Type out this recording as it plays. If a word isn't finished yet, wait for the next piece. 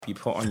You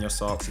put on your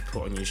socks, you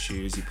put on your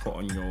shoes, you put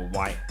on your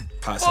white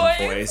person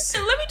voice.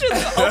 Let me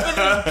just open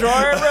this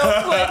drawer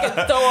real quick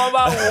and throw on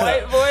my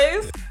white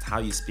voice. How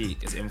you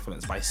speak is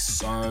influenced by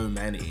so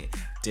many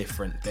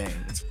different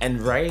things.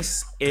 And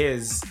race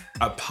is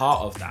a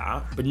part of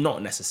that, but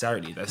not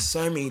necessarily. There's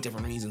so many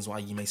different reasons why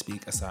you may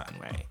speak a certain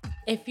way.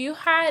 If you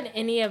had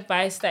any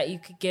advice that you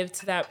could give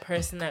to that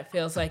person that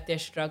feels like they're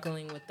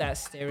struggling with that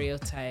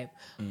stereotype,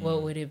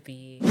 what would it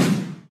be?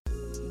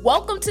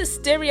 Welcome to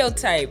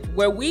Stereotype,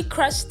 where we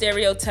crush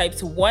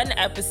stereotypes one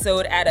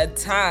episode at a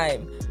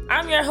time.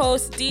 I'm your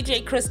host,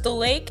 DJ Crystal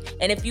Lake,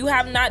 and if you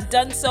have not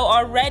done so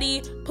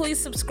already, please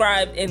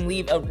subscribe and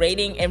leave a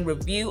rating and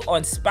review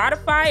on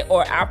Spotify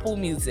or Apple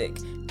Music.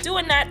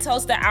 Doing that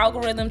tells the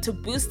algorithm to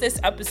boost this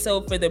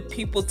episode for the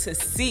people to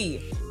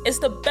see. It's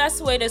the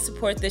best way to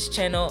support this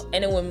channel,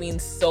 and it would mean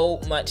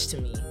so much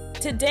to me.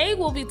 Today,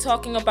 we'll be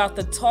talking about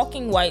the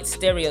talking white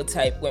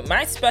stereotype with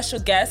my special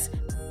guest,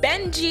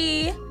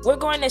 Benjy. We're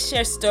going to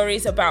share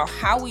stories about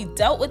how we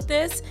dealt with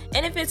this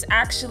and if it's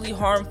actually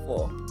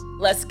harmful.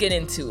 Let's get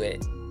into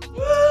it.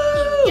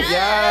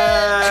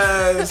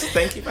 Yes!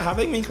 Thank you for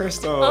having me,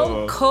 Crystal.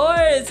 Of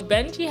course.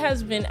 Benjy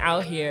has been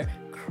out here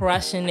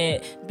crushing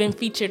it. Been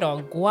featured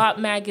on Guap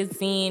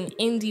Magazine,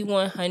 Indie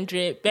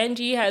 100.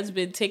 Benjy has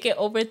been taking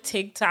over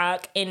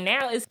TikTok and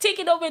now is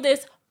taking over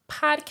this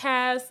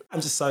podcast.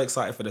 I'm just so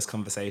excited for this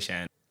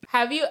conversation.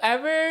 Have you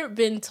ever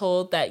been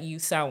told that you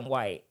sound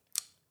white?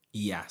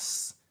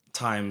 Yes.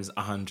 Times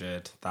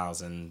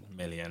 100,000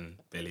 million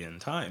billion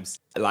times.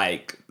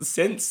 Like,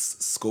 since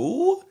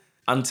school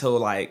until,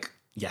 like,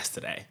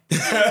 yesterday.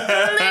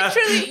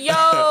 Literally,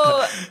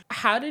 yo.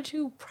 How did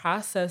you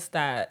process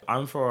that?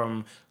 I'm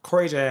from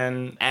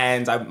Croydon,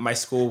 and my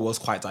school was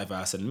quite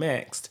diverse and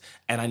mixed,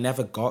 and I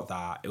never got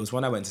that. It was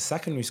when I went to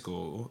secondary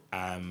school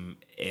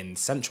in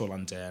central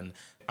London.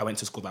 I went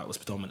to a school that was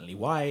predominantly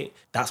white.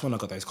 That's when I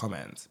got those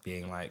comments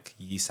being like,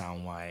 you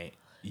sound white.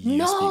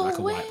 You speak like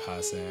a white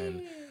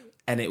person.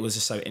 And it was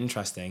just so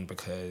interesting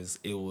because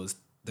it was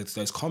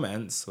those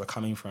comments were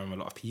coming from a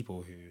lot of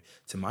people who,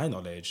 to my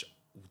knowledge,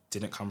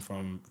 didn't come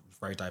from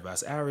very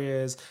diverse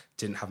areas,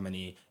 didn't have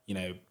many,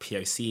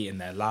 POC in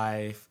their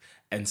life.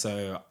 And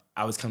so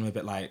I was kind of a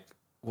bit like,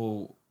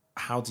 well,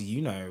 how do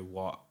you know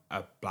what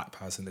a black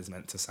person is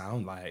meant to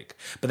sound like?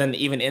 But then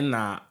even in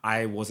that,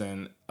 I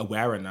wasn't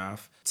aware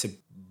enough to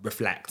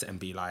reflect and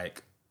be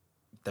like,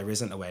 there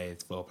isn't a way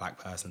for a black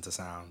person to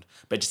sound.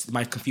 But just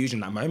my confusion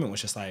in that moment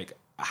was just like,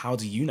 how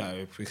do you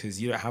know? Because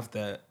you don't have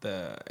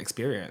the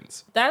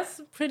experience.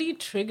 That's pretty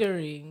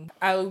triggering.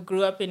 I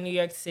grew up in New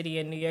York City,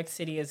 and New York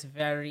City is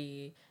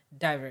very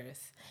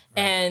diverse.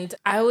 Right. And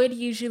I would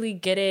usually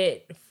get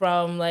it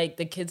from like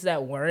the kids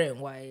that weren't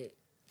white.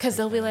 Because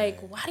they'll be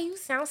like, why do you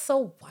sound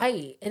so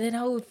white? And then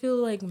I would feel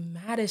like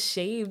mad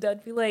ashamed.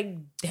 I'd be like,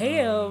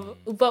 damn.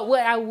 But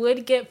what I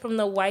would get from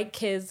the white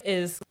kids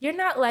is, you're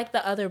not like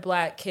the other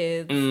black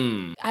kids.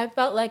 I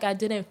felt like I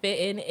didn't fit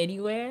in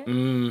anywhere.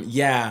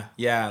 Yeah,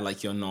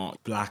 like you're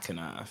not black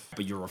enough,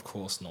 but you're of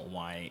course not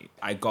white.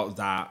 I got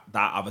that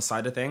other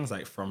side of things,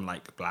 like from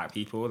like black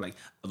people, like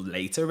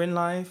later in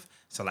life.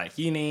 So like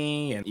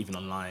uni and even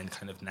online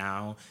kind of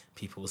now,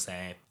 people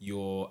say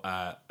you're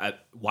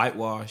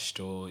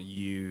whitewashed or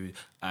you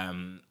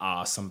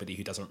are somebody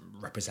who doesn't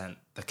represent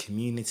the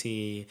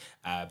community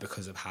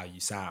because of how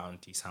you sound.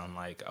 You sound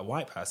like a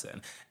white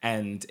person.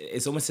 And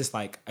it's almost this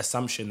like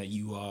assumption that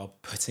you are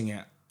putting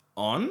it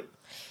on.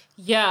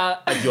 Yeah.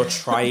 Like you're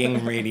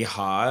trying really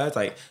hard.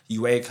 Like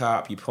you wake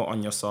up, you put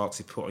on your socks,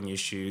 you put on your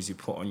shoes, you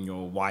put on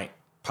your white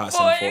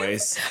person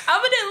voice.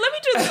 Let me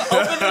just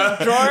open this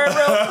drawer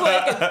real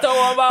quick and throw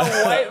on my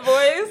white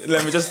voice.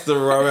 Let me just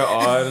throw it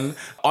on.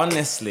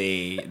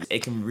 Honestly,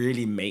 it can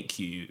really make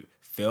you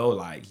feel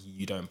like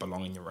you don't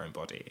belong in your own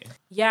body.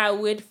 Yeah, I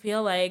would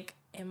feel like,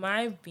 am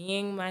I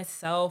being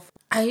myself?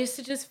 I used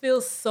to just feel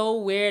so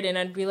weird, and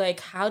I'd be like,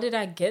 how did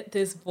I get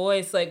this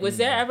voice? Like, was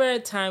there ever a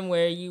time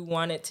where you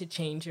wanted to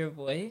change your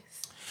voice?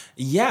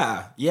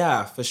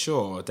 Yeah, for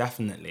sure,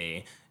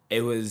 definitely.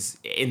 It was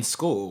in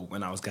school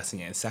when I was getting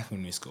it in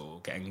secondary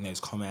school, getting those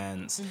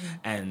comments.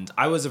 And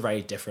I was a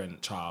very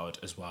different child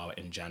as well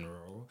in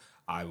general.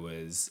 I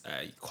was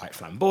quite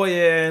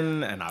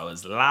flamboyant and I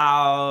was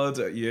loud,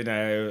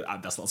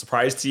 that's not a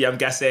surprise to you, I'm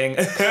guessing.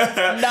 No,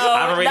 I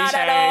haven't really not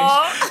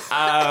changed.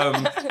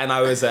 at all. And I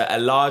was a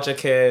larger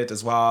kid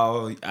as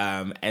well.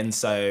 And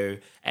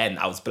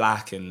I was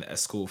black in a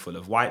school full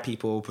of white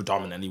people,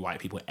 predominantly white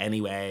people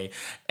anyway.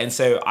 And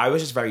so I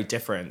was just very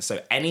different.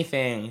 So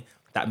anything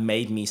that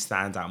made me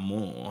stand out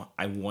more,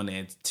 I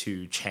wanted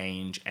to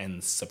change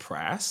and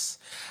suppress.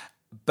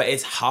 But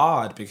it's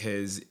hard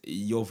because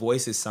your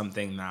voice is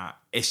something that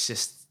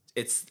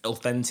it's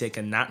authentic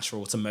and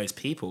natural to most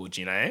people,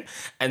 do you know?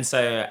 And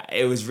so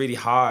it was really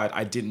hard.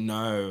 I didn't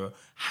know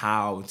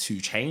how to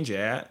change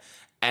it.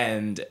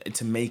 and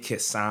to make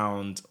it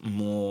sound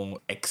more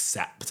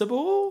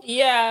acceptable.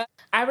 Yeah.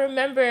 I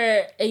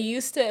remember it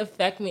used to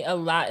affect me a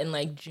lot in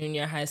like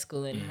junior high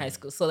school and high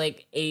school. So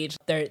like age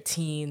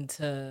 13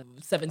 to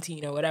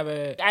 17 or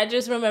whatever. I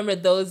just remember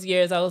those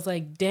years I was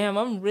like, damn,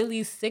 I'm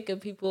really sick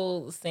of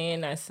people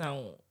saying I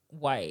sound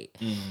white.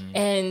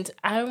 And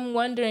I'm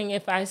wondering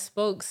if I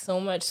spoke so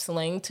much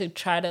slang to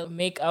try to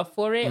make up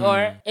for it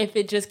or if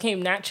it just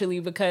came naturally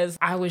because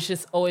I was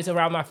just always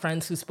around my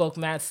friends who spoke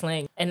mad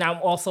slang and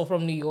I'm also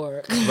from New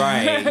York.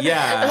 Right,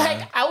 yeah.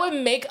 Like I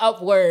would make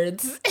up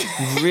words.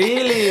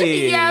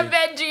 Really? Yeah,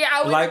 Benjy,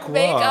 I would like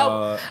make what?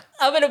 up.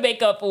 I'm gonna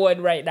make up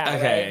one right now,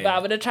 Okay. right? But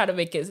I'm gonna try to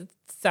make it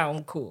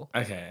sound cool.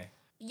 Okay.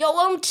 Yo,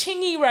 I'm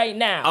chingy right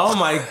now. Oh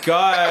my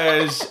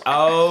gosh.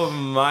 Oh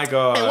my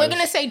gosh. And we're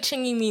gonna say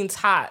chingy means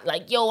hot.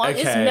 Like, yo, it's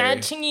Okay. mad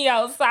chingy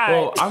outside.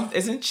 Well,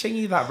 isn't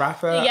Chingy that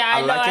rapper? Yeah,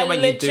 I know, like it I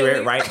when you do it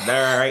literally- right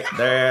there. Right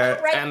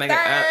and then,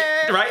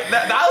 there. right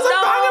there. That was a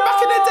banger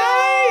back in the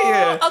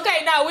day.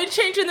 Okay, now we're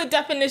changing the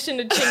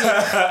definition of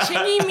chingy.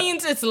 Chingy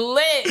means it's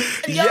lit. Yo,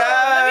 let me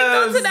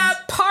Yes. go to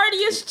that party.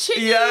 It's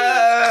chingy.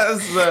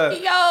 Yes.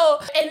 Yo,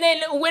 and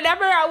then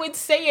whenever I would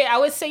say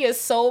it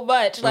so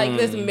much, like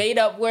this made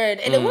up word,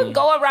 and it would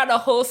go around the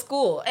whole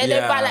school. And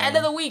then by the Yeah. end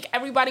of the week,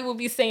 everybody would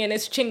be saying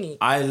it's chingy.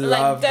 I Like,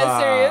 love dead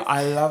that. serious.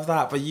 I love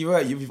that. But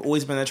you've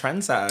always been a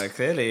trendsetter,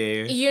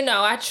 clearly. You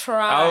know, I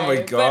tried. Oh my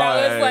But I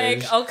was gosh.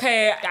 like,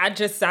 okay, I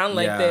just sound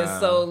like this. Yeah.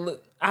 So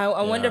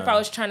I wonder if Yeah. I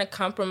was trying to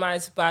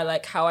compromise by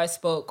like how I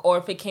spoke or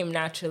if it came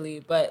naturally.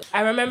 But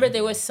I remember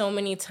there was so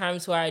many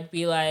times where I'd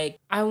be like,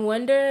 I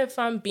wonder if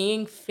I'm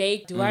being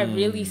fake. Do I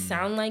really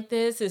sound like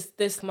this? Is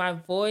this my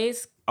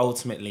voice?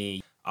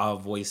 Ultimately, our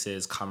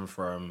voices come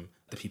from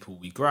the people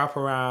we grew up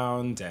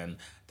around and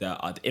the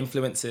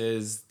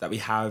influences that we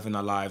have in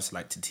our lives,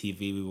 like the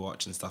TV we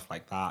watch and stuff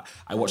like that.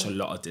 I watch a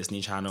lot of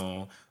Disney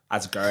Channel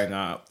as growing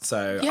up.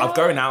 So Yeah. I've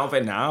grown out of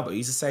it now, but I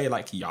used to say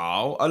like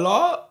y'all a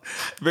lot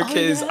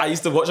because yeah? I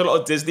used to watch a lot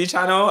of Disney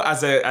Channel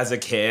as a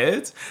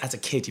kid. As a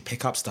kid, you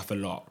pick up stuff a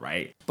lot,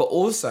 right? But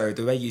also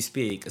the way you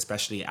speak,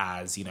 especially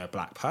as, a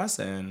Black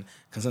person,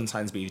 can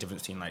sometimes be the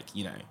difference between like,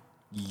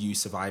 you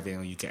surviving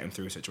or you getting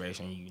through a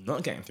situation, you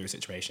not getting through a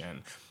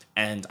situation.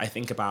 And I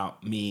think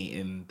about me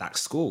in that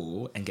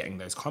school and getting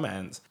those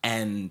comments.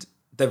 And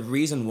the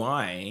reason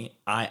why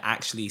I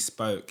actually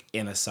spoke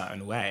in a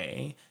certain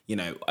way,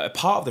 a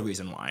part of the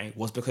reason why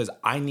was because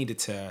I needed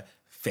to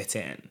fit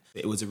in.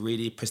 It was a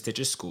really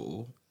prestigious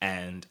school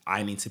and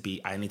I need to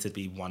be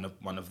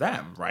one of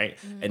them, right?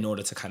 In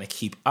order to kind of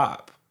keep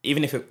up.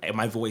 Even if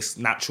my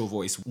natural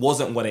voice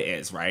wasn't what it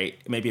is, right?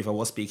 Maybe if I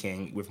was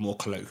speaking with more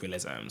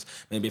colloquialisms,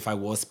 maybe if I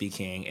was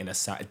speaking in a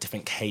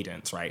different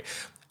cadence, right?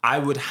 I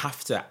would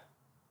have to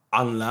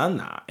unlearn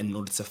that in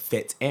order to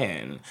fit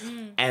in.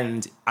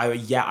 And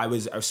I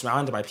was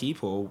surrounded by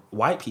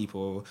white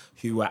people,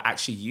 who were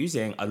actually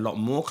using a lot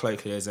more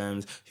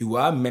colloquialisms, who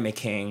were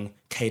mimicking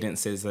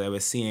cadences that they were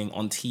seeing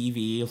on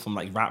TV from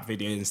like rap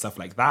videos and stuff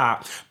like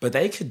that. But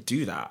they could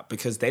do that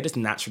because they just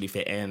naturally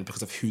fit in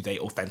because of who they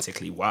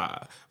authentically were,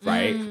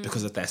 right?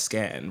 Because of their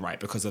skin, right?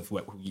 Because of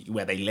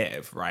where they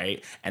live,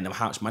 right? And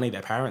how much money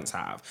their parents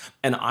have.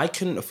 And I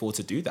couldn't afford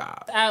to do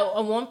that.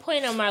 At one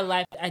point in my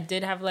life, I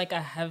did have like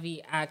a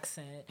heavy accent.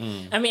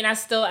 I mean, I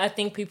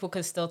think people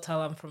could still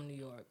tell I'm from New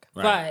York,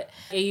 Right. but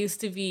it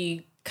used to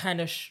be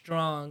kind of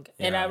strong.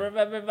 And I Yeah.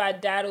 remember my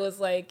dad was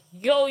like,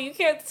 yo, you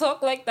can't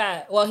talk like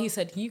that. Well, he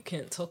said, you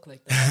can't talk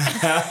like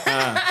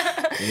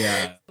that.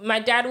 Yeah. My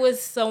dad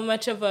was so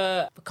much of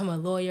become a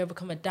lawyer,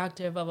 become a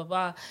doctor, blah, blah,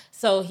 blah.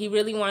 So he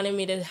really wanted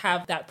me to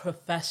have that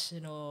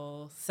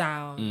professional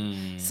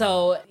sound.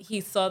 So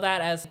he saw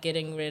that as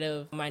getting rid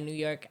of my New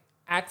York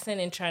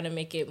accent and trying to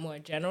make it more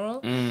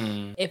general.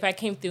 If I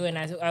came through and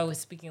I was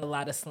speaking a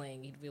lot of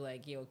slang, he'd be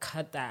like, yo,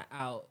 cut that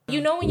out.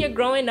 When you're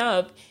growing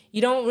up,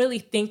 you don't really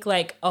think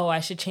like, oh, I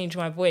should change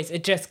my voice.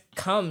 It just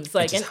comes.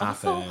 Like, just and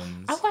also,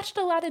 happens. I watched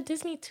a lot of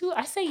Disney too.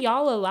 I say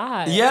y'all a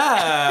lot.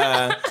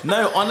 Yeah.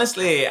 No,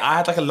 honestly, I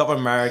had like a lot of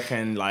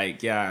American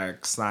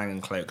slang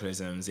and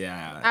colloquialisms.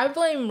 Yeah. I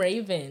blame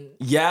Raven.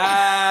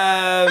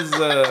 Yes.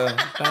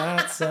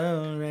 That's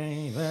so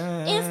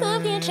Raven. It's the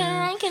future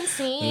I can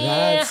see.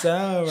 That's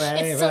so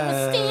Raven. It's so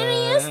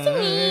mysterious to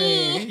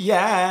me.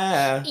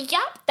 Yeah.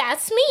 Yup,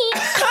 that's me.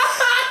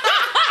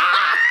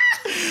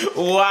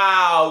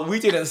 Wow, we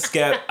didn't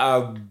skip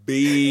a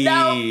beat.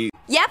 No.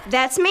 Yep,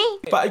 that's me.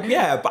 But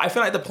I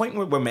feel like the point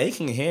we're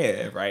making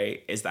here,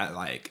 right, is that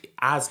like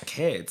as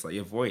kids, like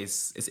your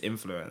voice is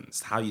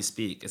influenced, how you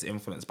speak is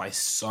influenced by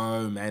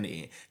so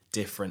many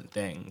different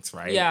things,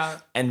 right? Yeah.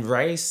 And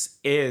race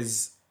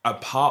is a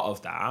part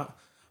of that,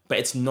 but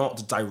it's not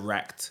the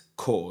direct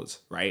cause,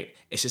 right?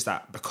 It's just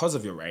that because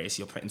of your race,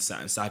 you're put in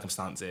certain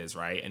circumstances,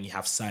 right? And you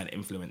have certain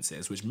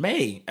influences which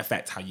may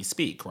affect how you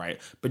speak,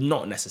 right? But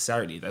not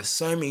necessarily. There's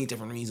so many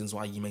different reasons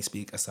why you may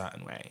speak a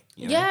certain way.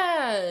 You know?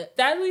 Yeah,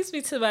 that leads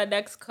me to my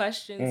next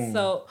question.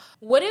 So,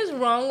 what is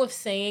wrong with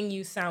saying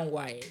you sound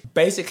white?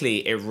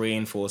 Basically, it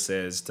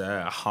reinforces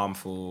the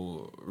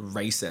harmful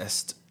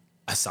racist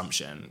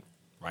assumption,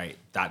 right?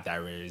 That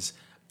there is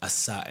a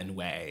certain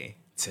way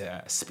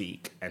to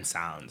speak and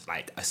sound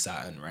like a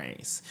certain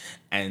race.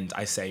 And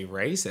I say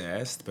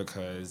racist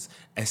because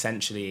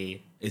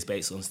essentially it's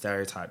based on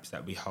stereotypes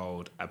that we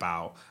hold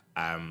about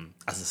as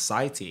a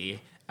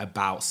society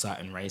about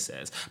certain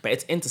races. But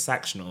it's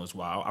intersectional as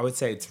well. I would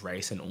say it's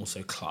race and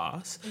also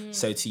class.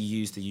 So to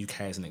use the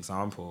UK as an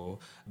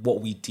example, what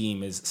we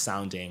deem as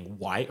sounding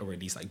white, or at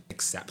least like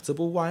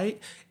acceptable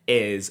white,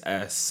 is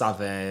a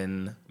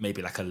Southern,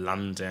 maybe like a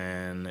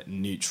London,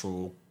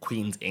 neutral,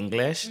 Queen's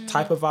English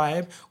type of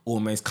vibe,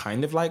 almost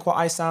kind of like what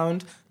I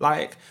sound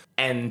like.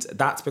 And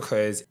that's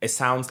because it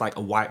sounds like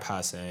a white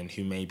person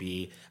who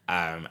maybe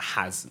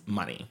has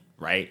money,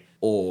 right?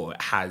 Or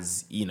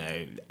has,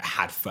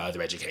 had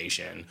further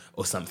education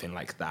or something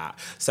like that.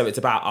 So it's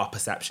about our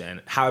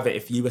perception. However,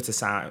 if you were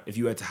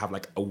to have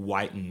like a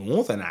white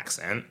Northern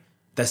accent,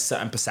 there's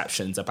certain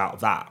perceptions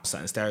about that,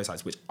 certain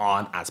stereotypes which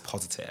aren't as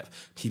positive.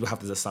 People have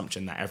this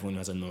assumption that everyone who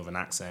has a Northern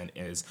accent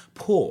is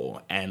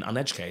poor and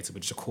uneducated,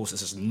 which of course is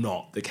just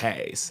not the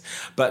case.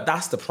 But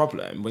that's the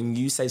problem. When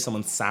you say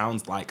someone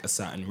sounds like a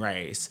certain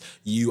race,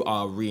 you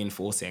are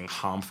reinforcing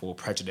harmful,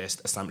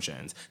 prejudiced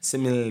assumptions.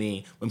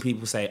 Similarly, when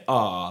people say,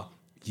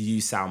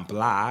 you sound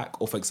black,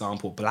 or for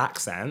example, black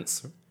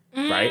sense,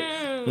 right?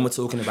 When we're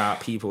talking about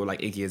people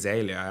like Iggy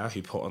Azalea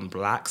who put on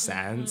black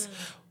sense,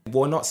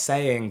 we're not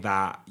saying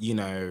that,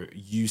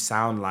 you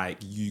sound like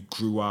you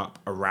grew up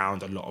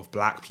around a lot of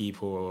black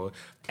people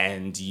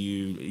and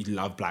you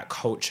love black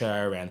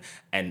culture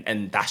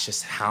and that's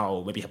just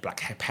how maybe you have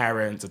black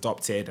parents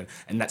adopted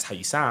and that's how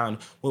you sound.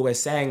 What we're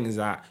saying is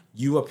that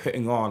you are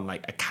putting on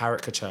like a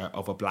caricature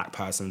of a black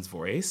person's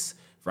voice,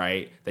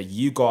 right, that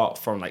you got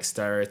from like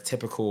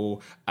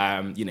stereotypical,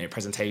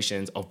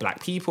 presentations of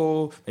black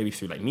people, maybe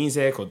through like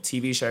music or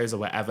TV shows or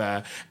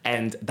whatever,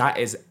 and that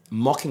is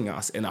mocking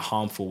us in a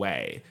harmful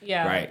way,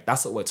 right?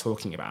 That's what we're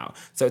talking about.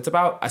 So it's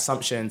about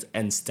assumptions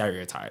and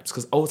stereotypes,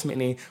 because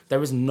ultimately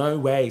there is no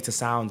way to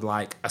sound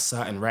like a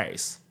certain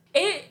race.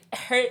 It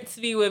hurts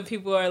me when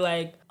people are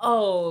like,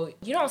 oh,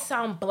 you don't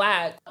sound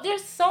black.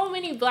 There's so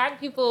many black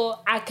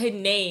people I could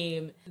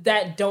name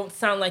that don't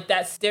sound like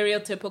that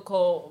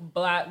stereotypical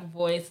black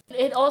voice.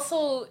 It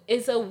also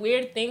is a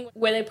weird thing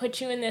where they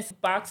put you in this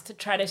box to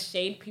try to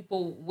shade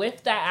people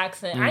with that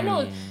accent. I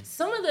know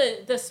some of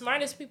the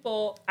smartest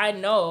people I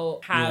know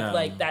have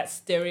like that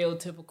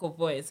stereotypical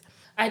voice.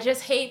 I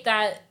just hate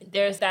that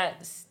there's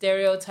that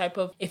stereotype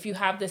of if you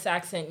have this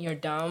accent, you're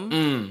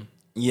dumb.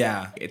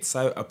 Yeah, it's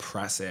so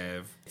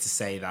oppressive to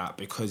say that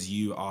because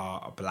you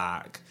are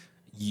black,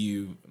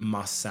 you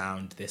must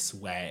sound this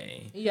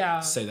way.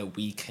 Yeah. So that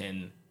we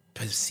can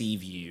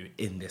perceive you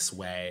in this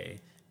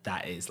way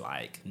that is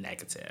like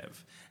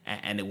negative.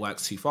 And it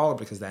works twofold,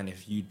 because then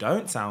if you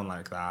don't sound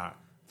like that,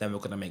 then we're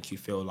going to make you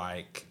feel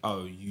like,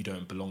 oh, you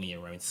don't belong in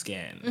your own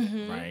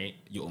skin, right?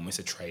 You're almost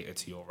a traitor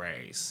to your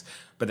race.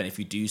 But then if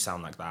you do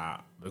sound like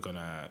that, we're going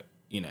to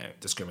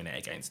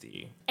discriminate against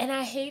you. And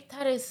I hate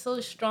that it's so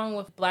strong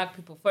with black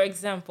people. For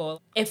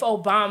example, if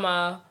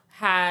Obama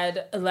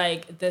had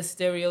like the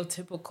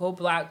stereotypical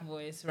black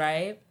voice,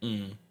 right?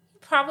 He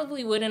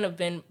probably wouldn't have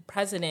been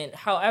president.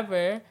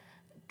 However,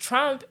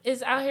 Trump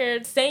is out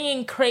here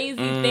saying crazy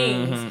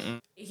things.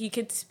 He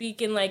could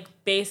speak in like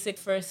basic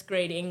first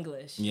grade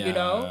English,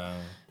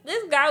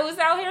 This guy was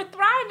out here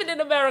thriving in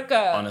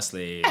America.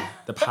 Honestly,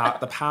 the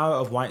power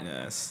of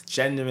whiteness,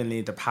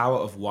 genuinely the power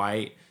of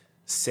white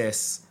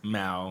cis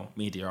male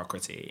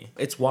mediocrity.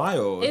 It's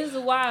wild. It's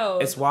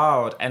wild. It's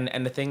wild.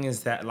 And the thing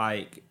is that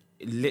like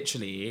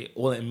literally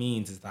all it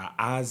means is that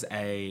as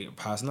a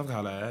person of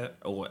color,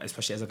 or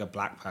especially as like a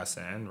black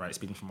person, right,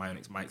 speaking from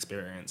my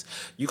experience,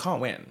 you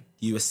can't win.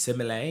 You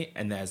assimilate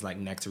and there's like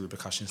negative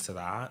repercussions to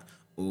that.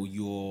 Or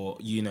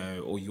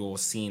you're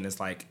seen as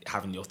like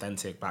having the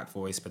authentic black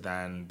voice, but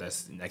then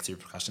there's negative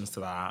repercussions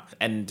to that.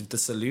 And the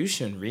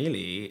solution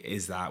really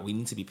is that we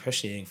need to be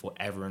pushing for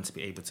everyone to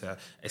be able to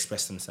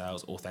express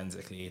themselves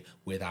authentically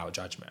without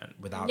judgment,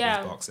 without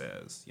these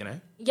boxes,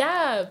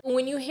 Yeah.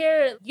 When you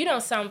hear you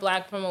don't sound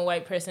black from a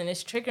white person,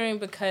 it's triggering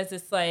because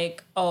it's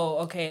like, oh,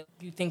 okay,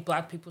 you think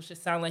black people should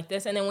sound like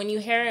this. And then when you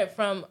hear it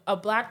from a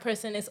black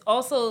person, it's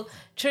also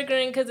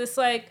triggering because it's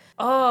like,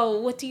 oh,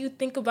 what do you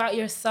think about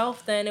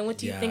yourself then? And what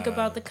do you think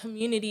about the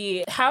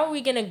community? How are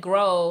we going to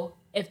grow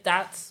if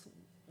that's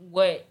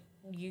what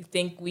you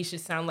think we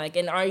should sound like?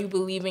 And are you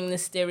believing the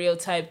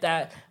stereotype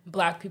that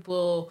black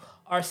people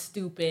are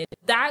stupid?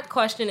 That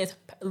question is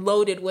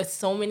loaded with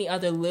so many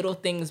other little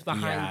things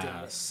behind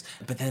it.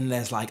 But then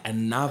there's like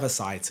another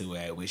side to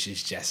it, which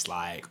is just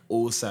like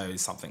also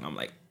something I'm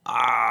like,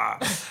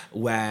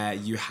 where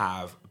you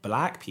have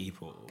black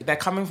people. They're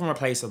coming from a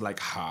place of like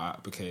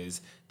hurt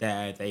because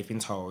they've been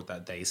told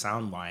that they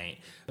sound white.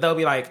 They'll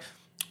be like,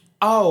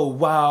 oh,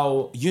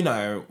 well,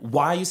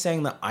 why are you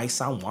saying that I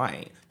sound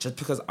white? Just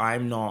because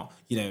I'm not,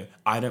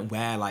 I don't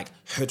wear like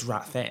hood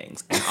rat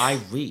things and I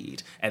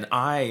read and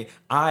I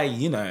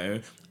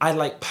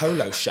like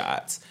polo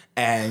shirts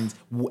and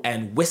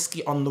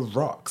whiskey on the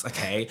rocks,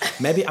 okay?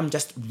 Maybe I'm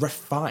just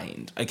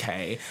refined,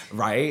 okay?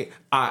 Right?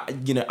 I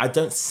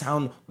don't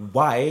sound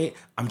white.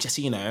 I'm just,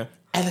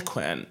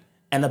 eloquent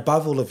And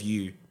above all of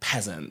you,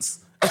 peasants.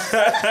 and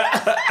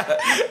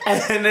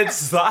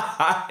it's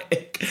like,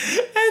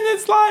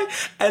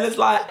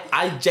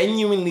 I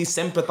genuinely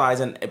sympathize,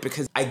 and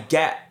because I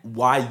get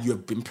why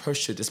you've been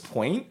pushed to this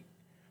point,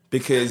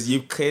 because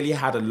you've clearly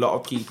had a lot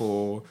of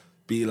people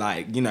be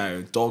like, you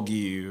know, dog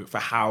you for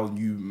how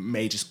you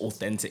may just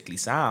authentically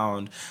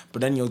sound,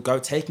 but then you'll go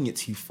taking it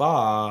too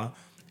far,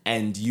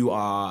 and you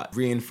are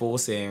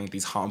reinforcing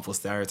these harmful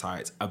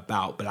stereotypes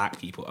about Black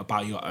people,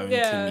 about your own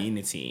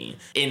community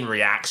in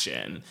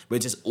reaction,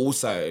 which is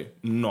also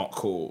not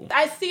cool.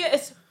 I see it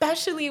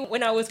especially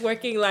when I was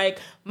working like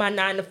my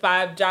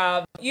 9-to-5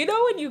 job. You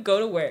know when you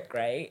go to work,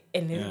 right?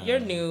 And then you're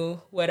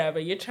new, whatever.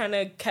 You're trying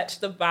to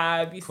catch the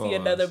vibe. You see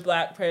another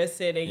Black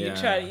person and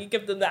you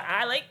give them the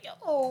eye like,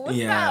 yo,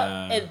 what's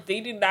up? And they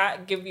do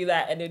not give you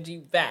that energy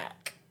back.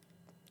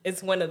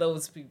 It's one of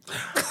those people.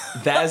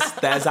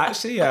 There's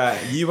actually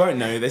you won't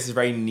know, this is a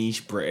very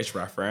niche British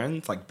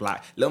reference, like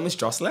Black Little Miss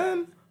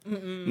Jocelyn.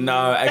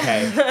 No,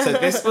 okay. So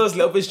this was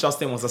Little Miss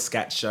Jocelyn was a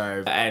sketch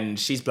show, and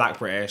she's Black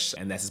British,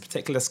 and there's this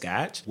particular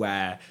sketch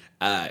where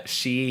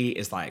she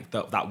is like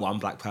that one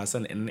Black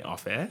person in the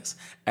office,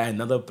 and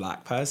another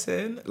Black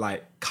person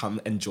like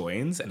come and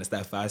joins, and it's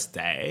their first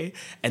day,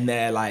 and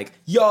they're like,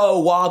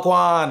 "Yo,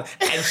 wagwan,"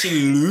 and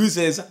she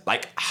loses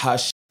like her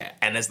shit,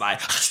 and it's like,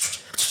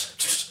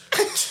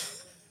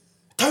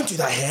 "Don't do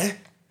that here.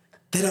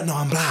 They don't know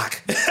I'm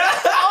Black."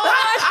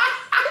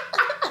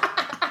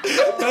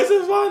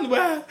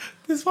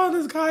 There's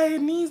this guy,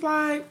 and he's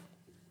like,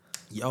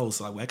 "Yo,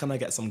 so like, where can I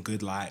get some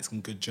good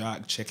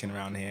jerk chicken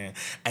around here?"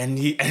 And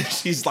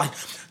she's like,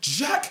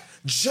 jerk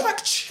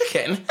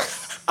chicken?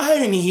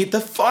 I only eat the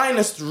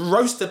finest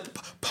roasted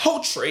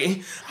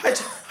poultry. I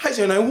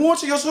don't know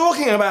what you're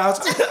talking about.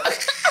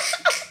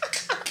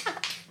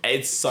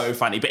 It's so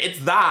funny, but it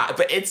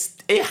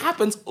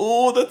happens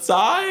all the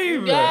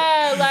time.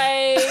 Yeah,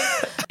 like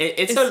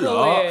it's a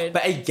lot. Weird.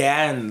 But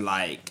again,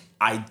 like,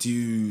 I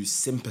do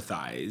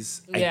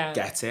sympathize. Yeah. I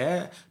get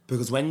it.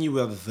 Because when you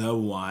are the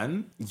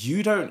one,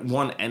 you don't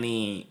want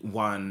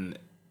anyone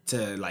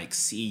to like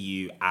see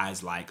you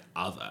as like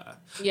other.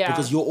 Yeah.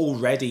 Because you're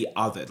already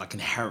othered, like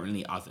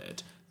inherently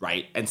othered,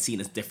 right? And seen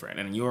as different.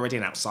 And you're already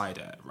an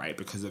outsider, right?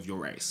 Because of your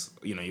race,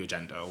 you know, your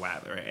gender or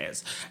whatever it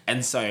is.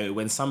 And so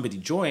when somebody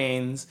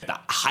joins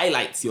that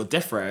highlights your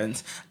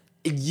difference,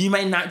 you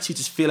may naturally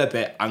just feel a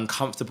bit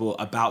uncomfortable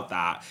about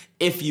that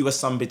if you are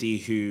somebody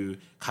who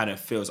kind of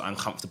feels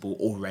uncomfortable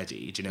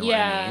already. Do you know what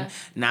I mean?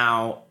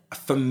 Now,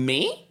 for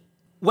me,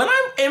 when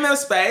I'm in a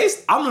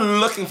space, I'm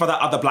looking for that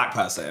other Black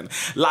person.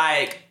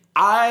 Like,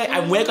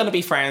 and we're gonna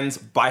be friends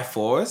by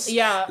force.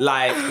 Yeah.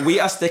 Like, we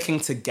are sticking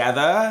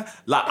together.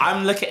 Like,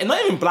 I'm looking, and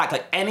not even Black,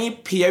 like any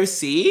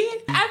POC.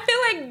 I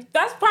feel like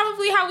that's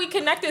probably how we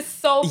connected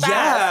so fast.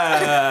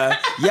 Yeah.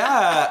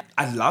 Yeah.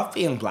 I love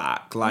being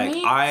Black. Like,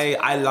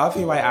 I love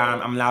who I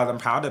am. I'm loud and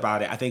proud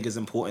about it. I think it's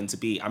important to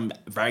be, I'm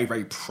very,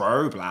 very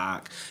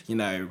pro-Black, you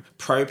know,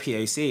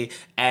 pro-POC.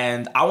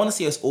 And I want to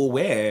see us all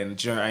win.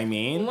 Do you know what I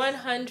mean?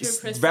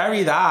 100%. It's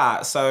very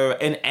that. So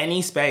in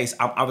any space,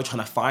 I'm either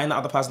trying to find the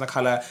other person of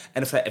color,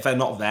 and if they're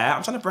not there,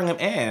 I'm trying to bring them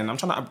in. I'm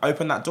trying to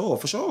open that door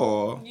for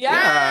sure.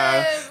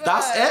 Yes.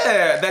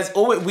 Yeah, that's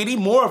it. We need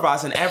more of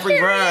us in every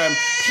room.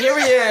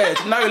 Period.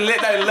 No,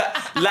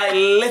 like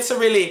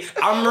literally,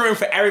 I'm rooting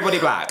for everybody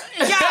Black.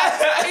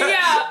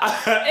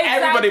 Yeah.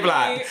 Everybody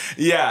Black.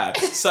 Yeah.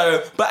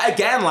 So, but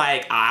again,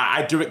 like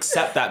I do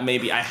accept that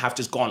maybe I have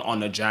just gone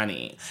on a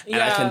journey,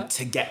 and I can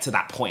to get to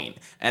that point,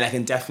 and I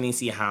can definitely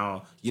see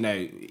how, you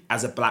know,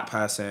 as a Black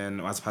person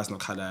or as a person of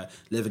color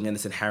living in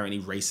this inherently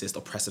racist,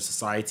 oppressive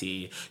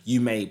society,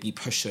 you may be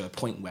pushed to a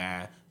point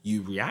where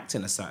you react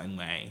in a certain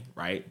way,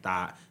 right?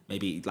 That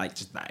maybe like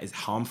just that is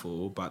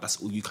harmful, but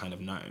that's all you kind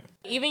of know.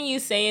 Even you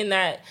saying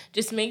that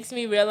just makes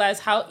me realize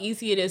how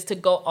easy it is to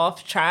go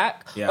off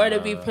track or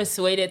to be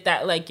persuaded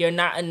that like you're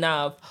not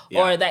enough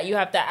or that you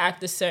have to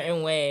act a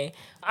certain way.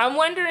 I'm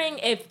wondering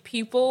if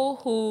people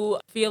who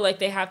feel like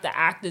they have to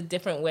act a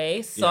different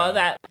way saw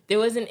that there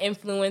was an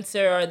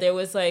influencer or there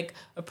was like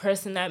a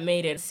person that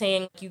made it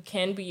saying you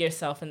can be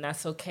yourself and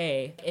that's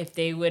okay. If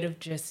they would have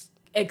just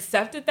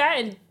accepted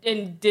that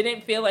and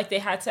didn't feel like they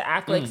had to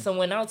act like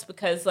someone else,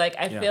 because like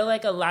I feel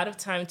like a lot of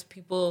times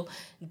people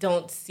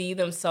don't see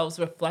themselves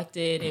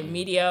reflected in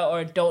media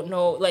or don't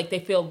know, like they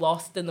feel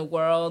lost in the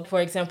world.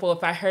 For example,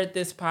 if I heard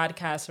this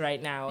podcast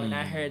right now and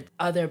I heard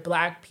other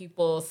Black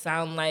people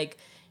sound like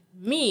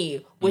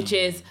me, which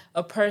is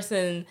a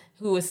person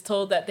who is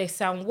told that they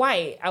sound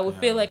white, I would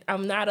feel like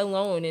I'm not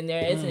alone and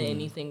there isn't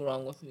anything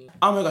wrong with me.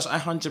 Oh my gosh, I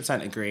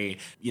 100% agree.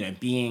 You know,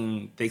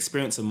 being the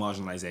experience of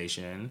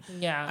marginalization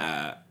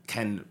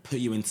can put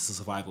you into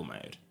survival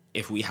mode.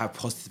 if we have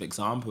positive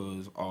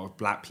examples of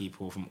Black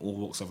people from all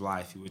walks of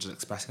life who are just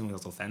expressing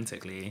themselves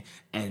authentically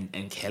and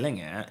killing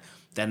it,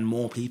 then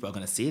more people are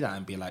going to see that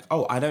and be like,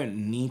 oh, I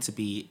don't need to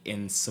be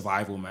in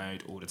survival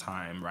mode all the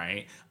time,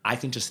 right? I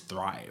can just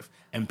thrive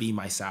and be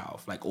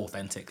myself, like,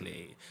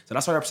 authentically. So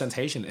that's why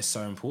representation is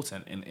so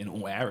important in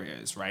all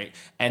areas, right?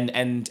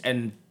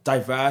 And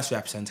diverse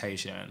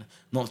representation,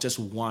 not just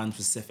one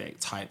specific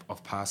type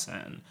of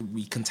person.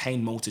 We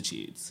contain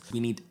multitudes.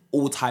 We need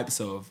all types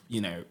of,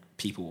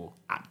 people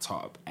at the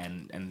top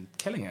and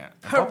killing it.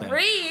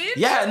 Preach.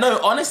 Yeah, no,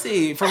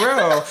 honestly, for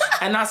real.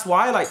 And that's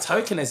why, like,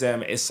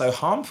 tokenism is so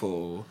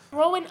harmful.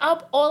 Growing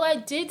up, all I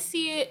did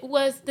see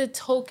was the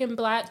token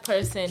Black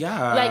person.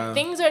 Yeah. Like,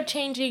 things are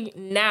changing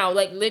now,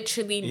 like,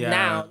 literally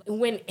now.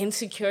 When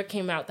Insecure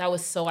came out, that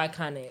was so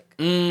iconic.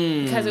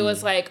 Because it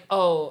was like,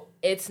 oh,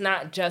 it's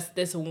not just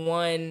this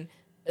one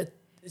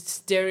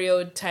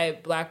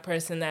stereotype Black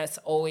person that's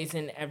always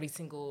in every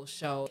single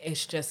show.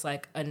 It's just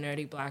like a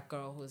nerdy Black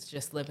girl who's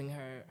just living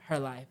her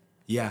life.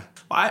 Yeah.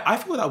 I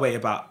feel that way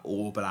about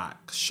all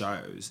Black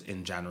shows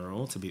in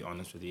general, to be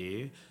honest with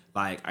you.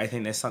 Like, I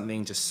think there's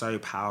something just so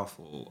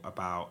powerful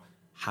about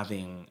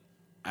having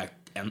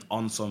an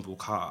ensemble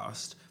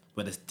cast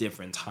where there's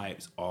different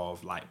types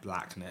of, like,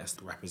 Blackness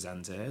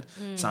represented.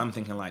 So I'm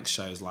thinking, like,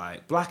 shows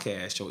like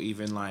Blackish, or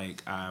even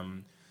like,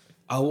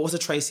 what was the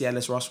Tracy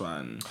Ellis Ross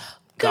one?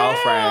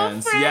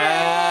 Girlfriends.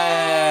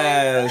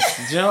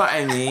 Yes. Do you know what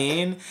I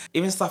mean?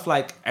 Even stuff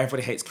like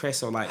Everybody Hates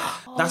Chris, or like,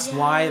 that's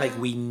why, like,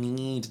 we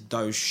need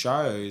those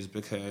shows,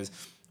 because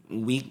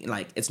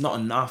it's not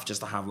enough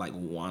just to have, like,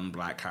 one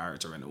Black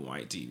character in a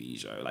white TV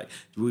show. Like,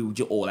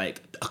 or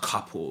like a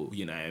couple,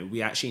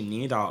 we actually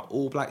need our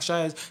all Black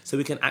shows so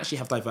we can actually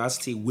have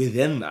diversity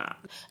within that.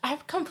 I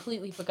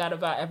completely forgot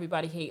about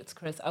Everybody Hates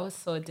Chris. I was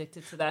so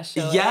addicted to that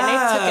show. Yeah. And they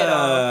took it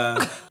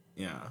off.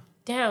 Yeah.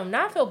 Damn,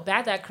 now I feel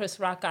bad that Chris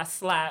Rock got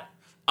slapped.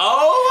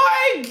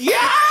 Oh my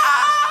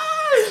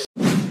gosh!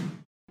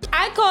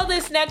 I call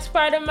this next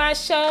part of my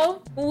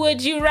show,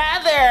 Would You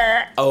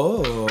Rather?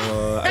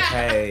 Oh,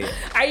 okay.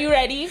 Are you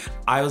ready?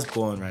 I was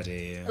born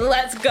ready.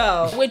 Let's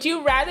go. Would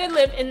you rather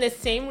live in the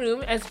same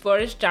room as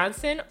Boris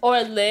Johnson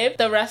or live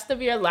the rest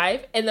of your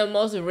life in the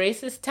most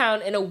racist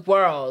town in the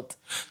world?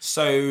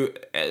 So,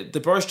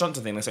 the Boris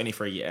Johnson thing, that's only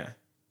for a year.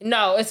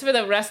 No, it's for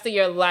the rest of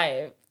your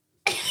life.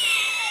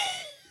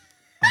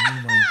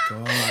 Oh my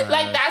God.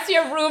 Like, that's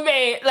your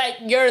roommate, like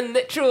your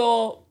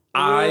literal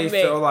roommate. I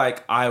feel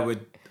like I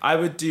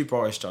would do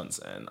Boris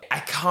Johnson. I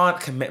can't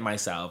commit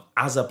myself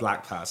as a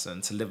Black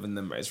person to live in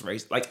the most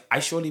race. Like,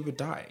 I surely would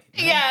die.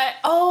 Yeah.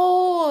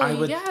 Oh, I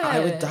would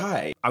yeah.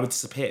 die. I would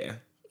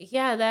disappear.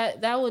 Yeah,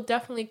 that would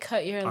definitely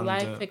cut your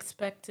life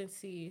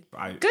expectancy.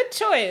 Right. Good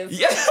choice.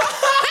 Yeah.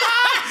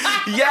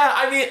 Yeah,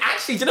 I mean,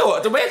 actually, do you know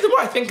what? The more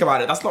I think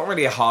about it, that's not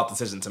really a hard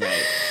decision to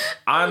make.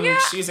 I'm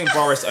choosing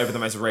Boris over the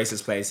most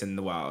racist place in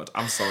the world.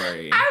 I'm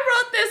sorry.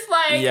 I wrote this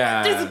like,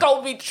 this is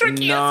gonna be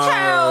tricky as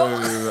hell.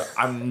 No,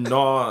 I'm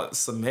not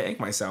submitting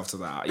myself to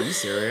that. Are you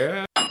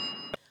serious?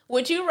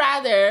 Would you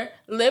rather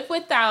live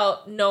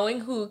without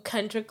knowing who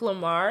Kendrick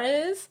Lamar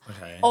is,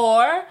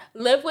 or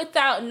live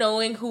without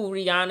knowing who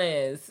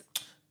Rihanna is?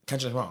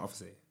 Kendrick Lamar,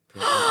 obviously.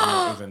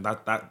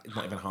 That's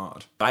not even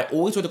hard. I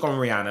always would have gone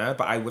Rihanna,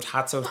 but I would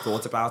have to have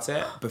thought about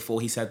it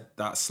before he said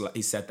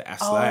he said the F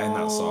slur in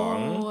that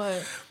song.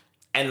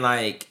 And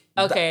like,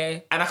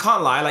 okay. And I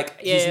can't lie,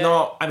 like, he's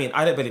not, I mean,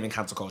 I don't believe in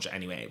cancel culture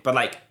anyway, but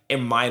like,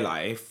 in my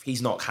life,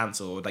 he's not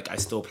cancelled. Like, I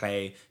still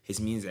play his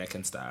music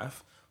and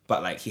stuff,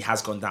 but like, he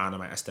has gone down in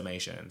my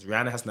estimations.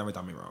 Rihanna has never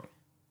done me wrong.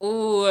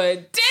 Ooh,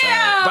 damn!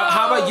 So, but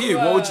how about you?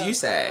 What would you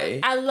say?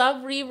 I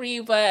love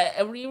Riri, but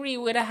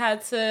Riri would have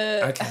had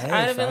to. Okay,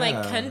 I'd have been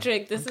like,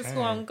 Kendrick, this is who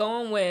I'm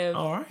going with.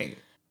 All right.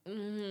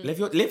 Live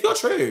your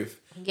truth.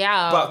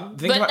 Yeah, but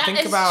think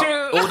about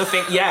all the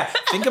things. Yeah,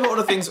 think about all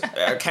the things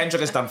Kendrick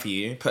has done for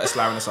you. Put a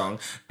slur in the song,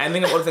 and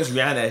think of all the things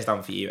Rihanna has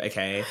done for you.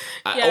 Okay,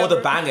 all the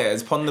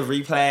bangers, put on the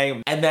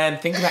replay, and then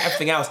think about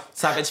everything else.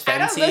 Savage Fenty.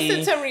 I don't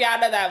listen to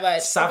Rihanna that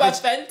much.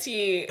 Savage, but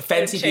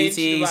Fenty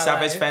Beauty,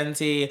 Savage life.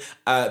 Fenty,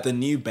 the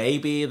new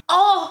baby.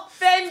 Oh,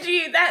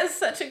 Benjy, that is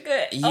such a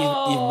good.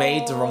 You've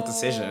made the wrong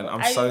decision.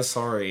 I'm so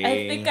sorry.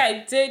 I think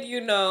I did.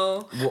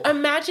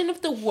 Imagine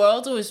if the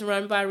world was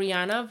run by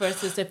Rihanna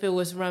versus if it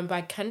was run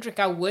by Kendrick.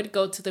 I would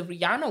go to the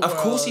Rihanna world. Of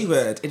course you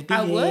would. It'd be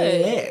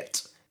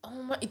lit. Oh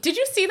my! Did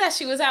you see that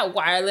she was at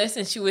Wireless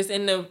and she was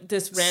in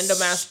this random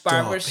ass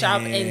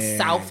barbershop in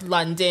South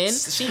London?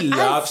 She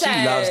loves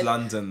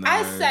London though.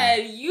 I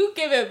said, you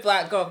give it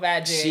Black girl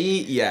magic.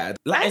 She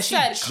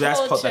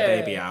just put the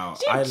baby out.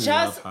 I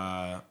love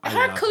her.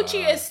 Her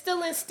coochie is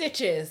still in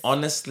stitches.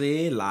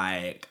 Honestly,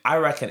 like, I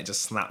reckon it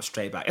just snaps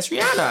straight back. It's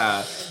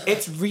Rihanna.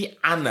 It's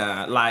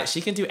Rihanna. Like,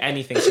 she can do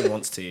anything she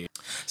wants to.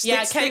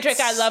 Kendrick,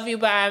 I love you,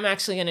 but I'm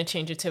actually gonna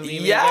change it to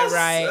Riri. Yes, You're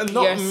right.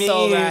 not You're me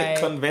so right.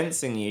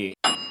 convincing you.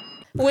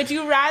 Would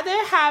you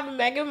rather have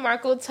Meghan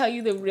Markle tell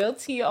you the real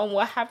tea on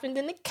what happened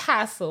in the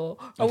castle,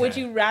 or would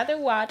you rather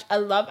watch a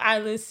Love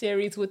Island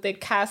series with the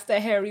cast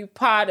of Harry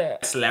Potter?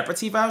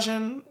 Celebrity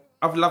version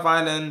of Love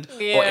Island,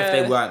 or if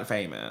they weren't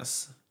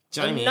famous?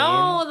 Do you know what I mean?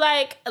 No,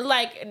 like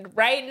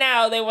right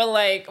now they were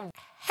like,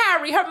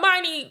 Harry,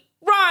 Hermione,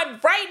 Ron,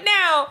 right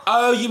now.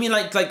 Oh, you mean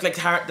like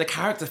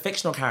the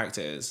fictional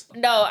characters?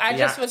 No, I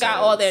just forgot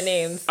all their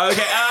names.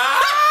 Okay.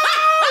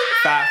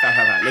 Fair.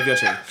 Live your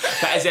truth.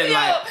 But as in,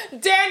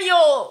 like...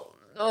 Daniel...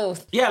 Oh.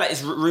 Yeah, like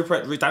it's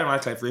Daniel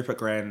Radcliffe, Rupert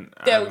Grint,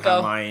 there we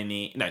go.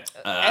 Hermione... No,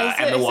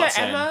 Emma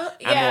Watson. Emma?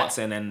 Emma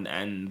Watson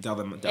and the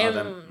other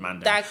man.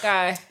 That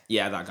guy.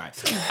 Yeah, that guy.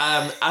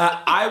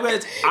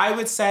 I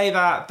would say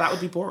that would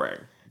be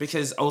boring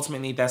because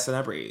ultimately they're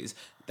celebrities.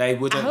 They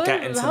wouldn't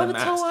get into the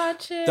mess.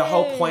 Watch it. The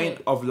whole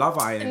point of Love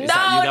Island is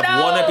that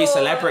you want to be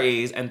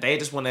celebrities and they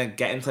just want to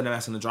get into the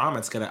mess and the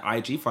drama to get their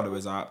IG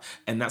followers up.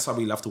 And that's why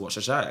we love to watch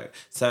the show.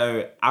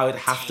 So I would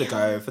have to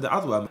go for the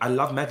other one. I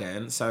love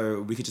Megan,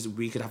 so we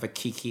could have a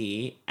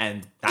Kiki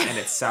and that in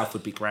itself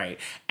would be great.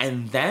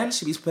 And then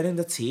she'd be spilling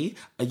the tea.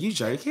 Are you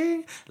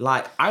joking?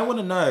 Like, I want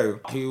to know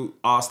who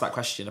asked that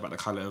question about the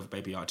colour of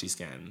baby Archie's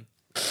skin.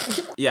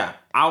 Yeah,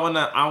 I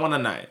wanna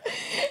know.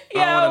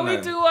 Yeah, we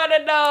do wanna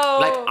know.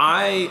 Like,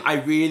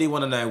 I really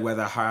wanna know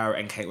whether her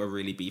and Kate were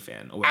really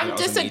beefing. Or whether I'm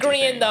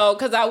disagreeing though,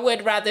 because I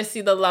would rather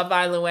see the Love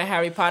Island with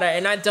Harry Potter,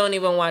 and I don't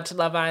even watch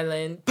Love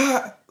Island.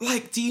 But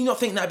like, do you not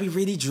think that'd be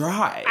really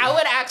dry? I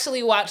would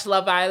actually watch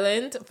Love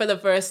Island for the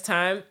first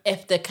time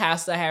if the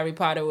cast of Harry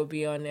Potter would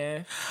be on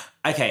there.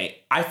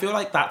 Okay, I feel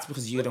like that's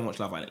because you don't watch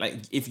Love Island. Like,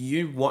 if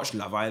you watch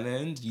Love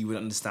Island, you would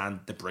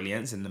understand the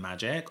brilliance and the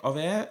magic of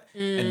it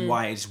and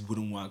why it just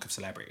wouldn't work with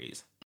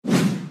celebrities.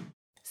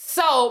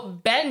 So,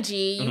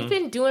 Benjy, you've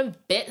been doing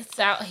bits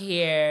out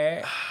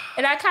here.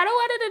 And I kind of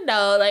wanted to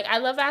know, like, I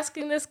love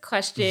asking this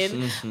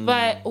question,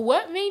 but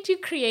what made you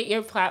create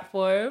your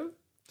platform?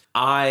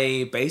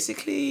 I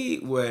basically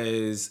I'm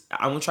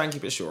going to try and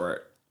keep it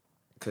short.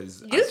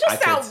 Because You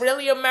just sound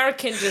really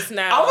American just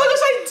now. Oh my gosh,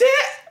 I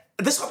did!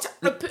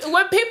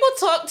 When people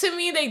talk to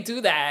me, they do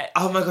that.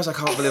 Oh my gosh, I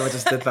can't believe I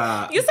just did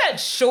that. You said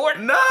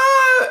short. No!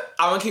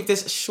 I'm going to keep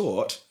this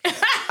short.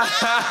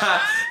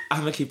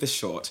 I'm going to keep this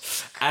short.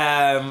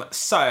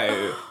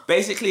 So,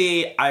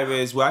 basically, I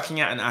was working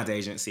at an ad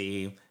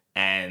agency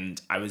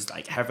and I was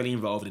like heavily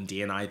involved in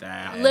D&I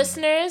there.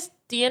 Listeners,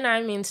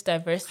 D&I means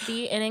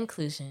diversity and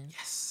inclusion.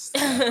 Yes.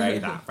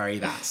 Very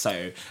that. So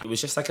it was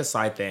just like a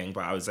side thing,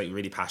 but I was like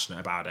really passionate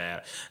about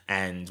it.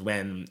 And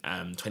when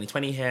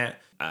 2020 hit,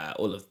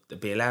 all of the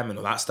BLM and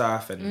all that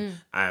stuff, and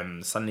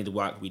suddenly the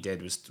work we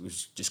did was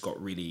just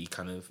got really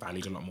kind of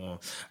valued a lot more.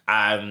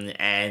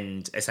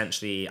 And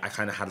essentially, I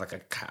kind of had like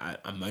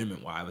a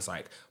moment where I was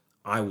like,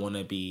 I want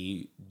to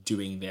be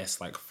doing this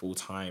like full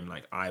time.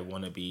 Like, I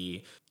want to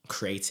be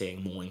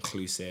creating more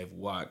inclusive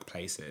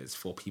workplaces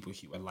for people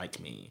who are like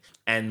me.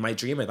 And my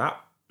dream at that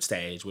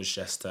stage was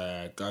just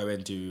to go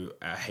and do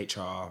a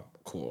HR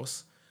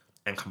course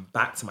and come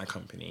back to my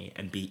company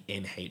and be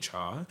in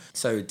HR.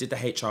 So did the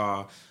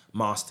HR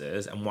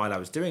masters, and while I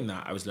was doing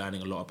that, I was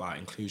learning a lot about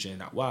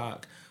inclusion at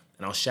work,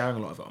 and I was sharing a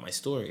lot of it on my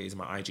stories,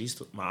 my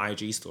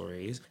IG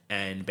stories.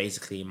 And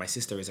basically, my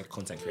sister is a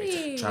content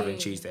creator, Traveling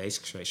Tuesdays,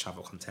 she creates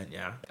travel content.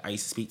 Yeah, I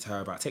used to speak to her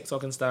about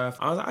TikTok and stuff.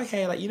 I was like,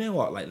 okay, like, you know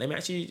what, like, let me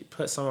actually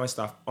put some of my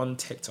stuff on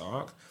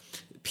TikTok,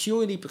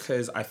 purely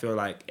because I feel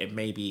like it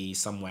may be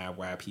somewhere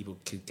where people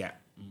could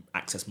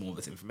access more of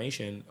this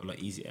information a lot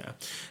easier.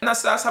 And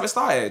that's how it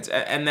started.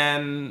 And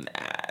then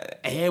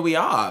here we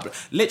are.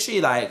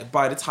 Literally, like,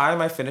 by the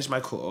time I finished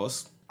my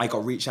course, I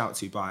got reached out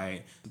to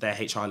by their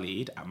HR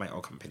lead at my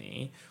old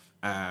company,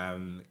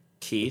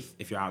 Keith,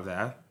 if you're out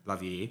there,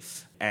 love you.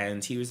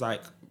 And he was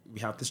like, we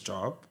have this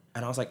job.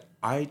 And I was like,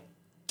 I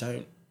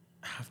don't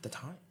have the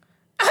time.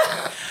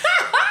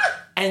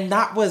 And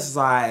that was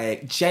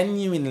like,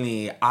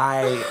 genuinely,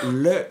 I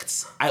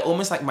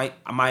almost like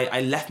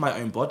I left my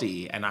own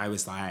body and I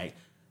was like,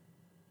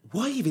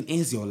 what even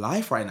is your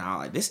life right now?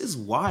 Like, this is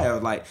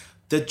wild. Like,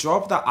 the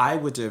job that I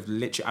would have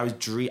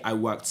literally, I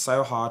worked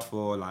so hard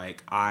for,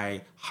 like,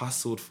 I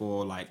hustled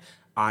for, like,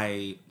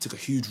 I took a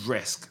huge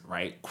risk,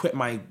 right? Quit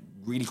my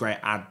really great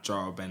ad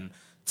job and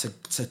to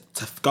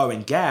go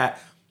and get,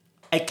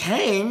 it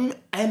came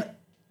and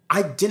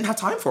I didn't have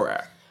time for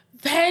it.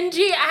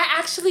 Benjy, I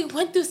actually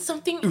went through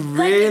something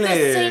really? like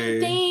the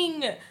same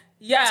thing.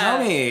 Yeah. Tell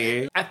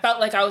me. I felt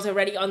like I was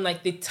already on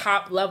like the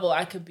top level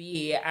I could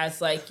be as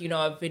like, you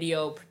know, a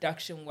video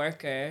production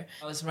worker.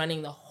 I was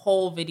running the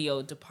whole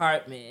video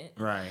department.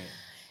 Right.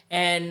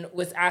 And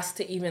was asked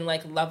to even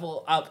like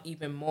level up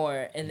even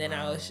more. And then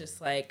I was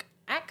just like,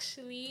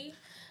 actually,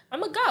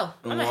 I'm gonna go.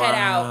 I'm gonna head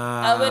out.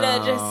 I'm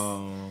gonna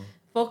just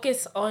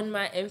focus on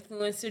my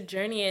influencer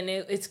journey. And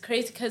it's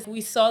crazy because we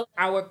saw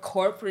our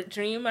corporate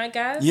dream, I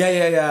guess.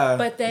 Yeah.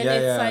 But then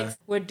it's like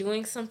we're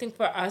doing something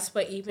for us,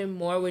 but even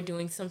more, we're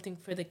doing something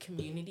for the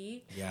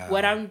community. Yeah.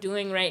 What I'm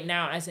doing right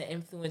now as an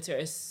influencer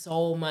is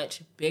so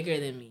much bigger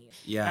than me.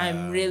 Yeah.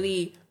 I'm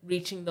really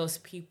reaching those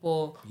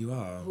people. You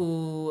are.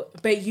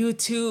 But you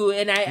too.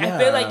 And I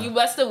feel like you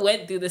must have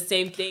went through the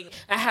same thing.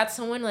 I had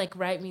someone like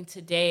write me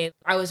today.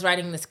 I was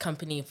writing this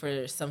company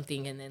for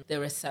something, and then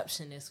the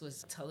receptionist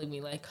was telling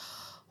me like,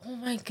 oh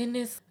my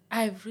goodness,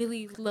 I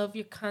really love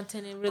your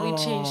content. It really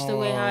changed the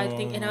way how I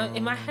think. And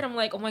in my head, I'm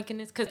like, oh my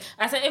goodness, because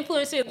as an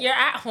influencer, you're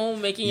at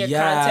home making your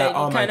content.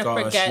 You kind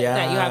of forget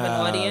that you have an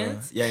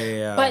audience.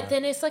 Yeah. But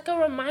then it's like a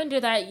reminder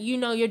that,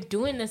 you're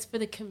doing this for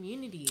the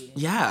community.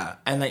 Yeah.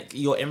 And like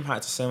your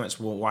impact is so much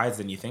more wider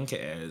than you think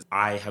it is.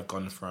 I have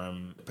gone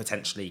from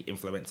potentially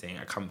influencing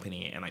a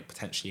company and like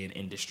potentially an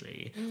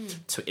industry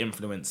to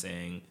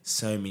influencing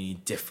so many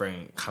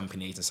different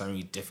companies and so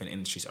many different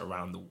industries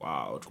around the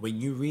world. When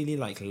you really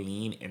like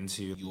lean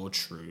into your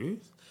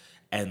truth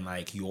and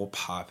like your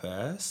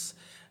purpose,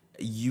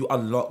 you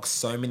unlock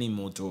so many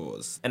more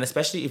doors. And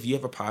especially if you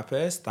have a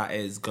purpose that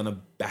is gonna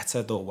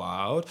better the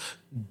world,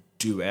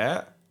 do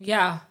it.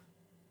 Yeah.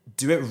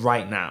 Do it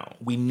right now.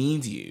 We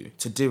need you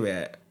to do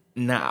it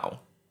now.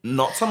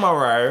 Not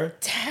tomorrow.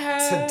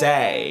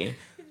 Today.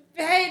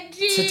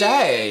 Benjy,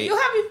 Today. You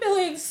have me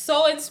feeling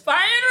so inspired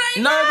right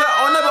now. But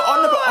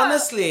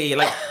honestly,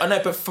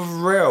 but for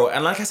real.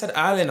 And like I said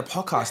earlier in the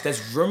podcast,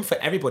 there's room for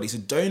everybody. So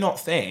do not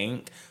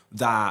think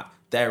that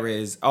there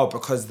is,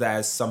 because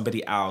there's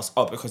somebody else,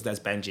 because there's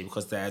Benjy,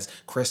 because there's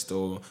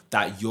Crystal,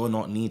 that you're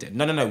not needed.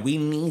 No. We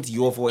need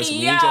your voice.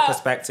 We need your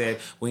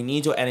perspective. We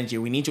need your energy.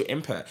 We need your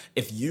input.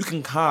 If you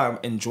can come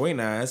and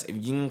join us, if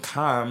you can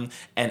come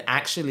and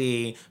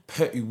actually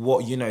put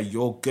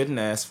your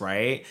goodness,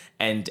 right,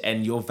 and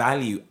your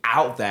value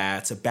out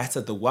there to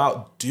better the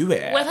world, do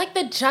it. We're like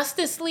the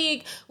Justice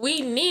League. We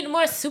need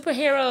more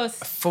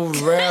superheroes. For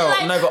real.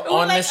 But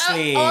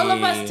honestly. All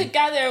of us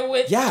together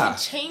to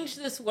change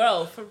this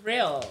world, for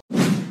real.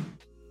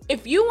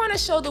 If you want to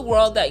show the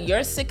world that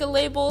you're sick of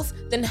labels,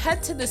 then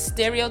head to the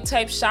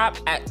Stereotype shop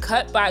at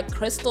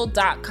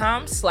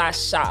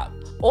cutbycrystal.com/shop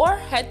or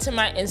head to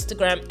my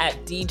Instagram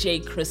at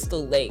DJ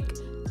Crystal Lake.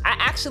 I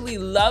actually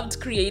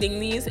loved creating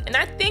these and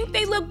I think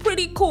they look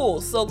pretty cool.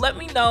 So let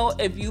me know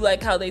if you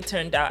like how they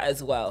turned out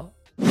as well.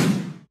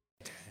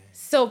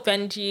 So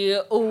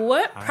Benjy,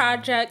 what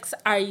projects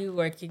are you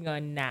working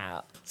on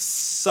now?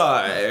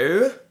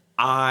 So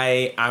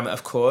I am,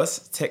 of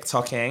course,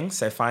 TikToking.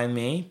 So find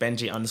me,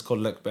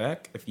 Benjy_lookbook,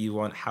 if you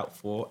want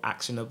helpful,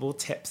 actionable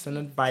tips and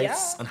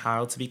advice on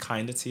how to be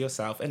kinder to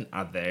yourself and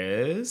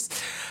others.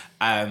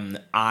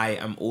 I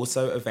am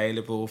also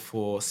available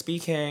for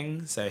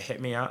speaking. So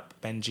hit me up,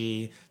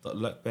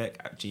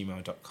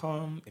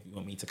 benjy.lookbook@gmail.com if you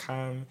want me to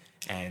come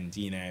and,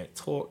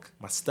 talk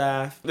my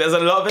stuff. There's a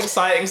lot of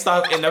exciting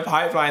stuff in the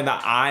pipeline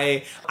that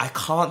I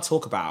can't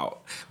talk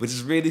about, which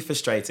is really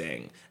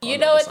frustrating. You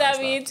know what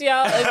that means,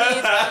 y'all?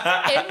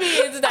 It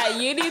means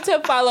that you need to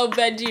follow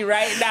Benjy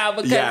right now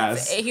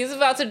because he's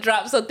about to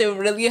drop something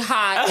really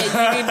hot and you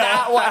do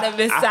not want to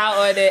miss out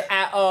on it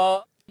at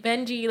all.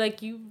 Benjy,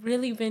 you've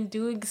really been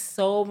doing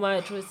so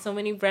much with so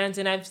many brands,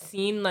 and I've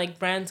seen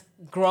brands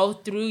grow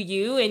through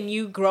you and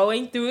you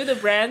growing through the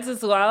brands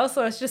as well.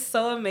 So it's just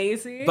so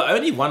amazing. But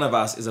only one of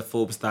us is a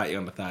Forbes 30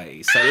 under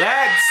 30. So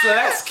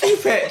let's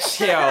keep it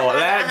chill.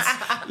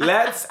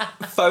 Let's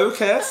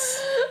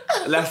focus.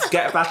 Let's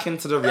get back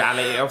into the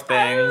reality of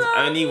things.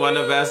 Only one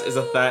of us is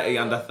a 30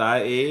 under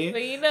 30.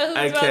 But you know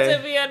who's about to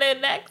be on it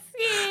next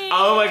year?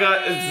 Oh my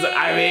God.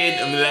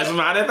 Let's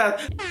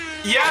manifest.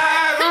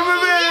 Yeah!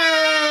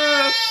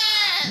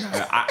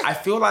 No, I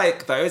feel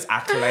like those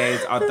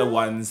accolades are the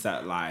ones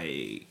that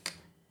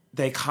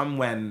they come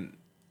when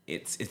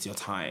it's your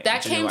time.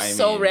 That came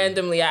so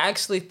randomly. I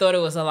actually thought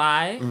it was a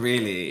lie.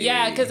 Really?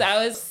 Yeah, because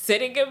I was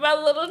sitting in my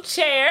little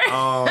chair.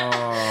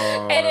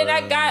 Oh. And then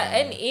I got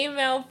an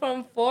email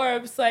from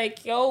Forbes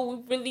yo,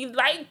 we really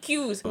like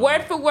you.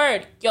 Word for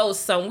word. Yo,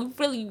 son, we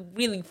really,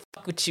 really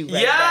fuck with you right now.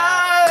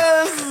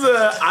 Yes!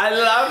 I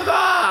love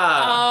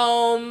that.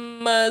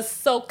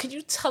 So could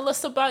you tell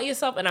us about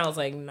yourself? And I was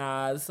like,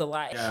 nah, it's a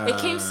lie. Yeah. It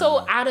came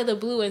so out of the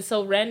blue and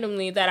so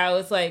randomly that I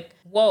was like,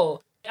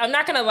 whoa. I'm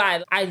not gonna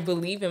lie, I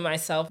believe in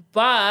myself,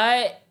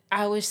 but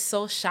I was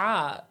so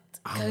shocked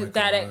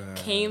that it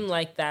came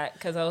like that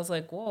because I was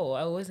like, whoa,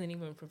 I wasn't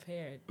even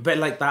prepared. But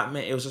that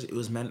meant it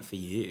was meant for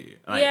you.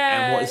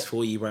 And what is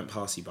for you won't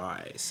pass you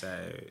by.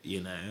 So,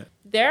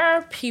 There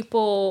are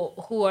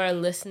people who are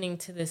listening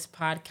to this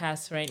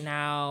podcast right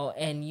now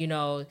and,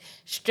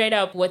 straight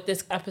up what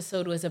this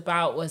episode was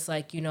about was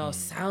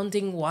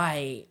sounding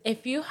white.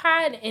 If you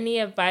had any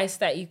advice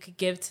that you could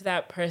give to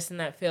that person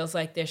that feels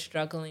like they're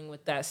struggling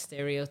with that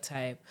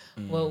stereotype,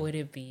 what would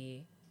it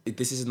be?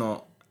 This is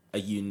not a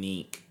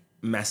unique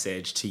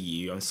message to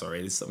you. I'm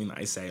sorry, this is something that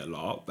I say a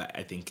lot, but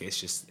I think it's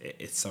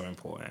so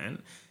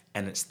important.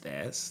 And it's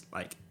this,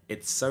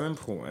 it's so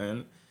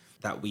important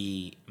that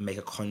we make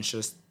a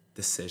conscious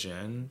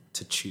decision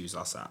to choose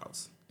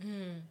ourselves.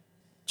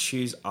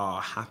 Choose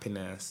our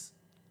happiness,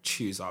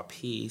 choose our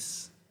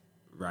peace,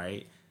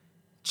 right?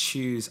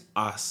 Choose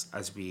us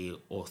as we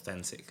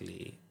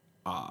authentically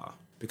are.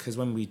 Because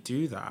when we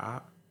do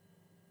that,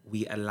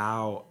 we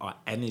allow our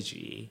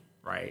energy,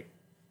 right,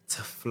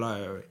 to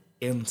flow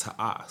into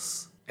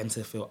us and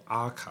to fill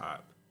our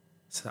cup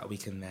so that we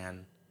can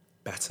then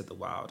better the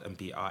world and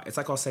be art. It's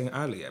like I was saying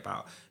earlier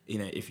about,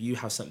 if you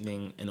have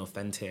an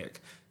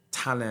authentic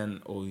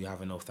talent or you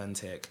have an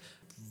authentic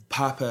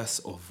purpose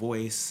or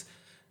voice,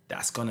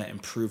 that's gonna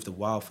improve the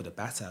world for the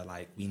better.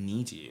 Like, we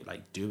need you.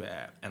 Like, do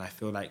it. And I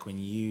feel like when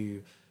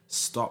you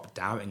stop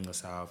doubting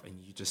yourself and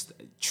you just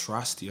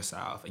trust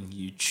yourself and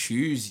you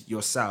choose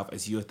yourself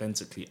as you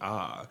authentically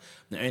are,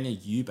 not only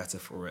are you better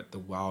for it, the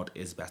world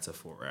is better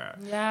for it.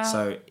 Yeah.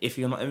 So if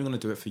you're not even gonna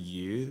do it for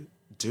you,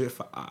 do it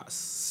for us.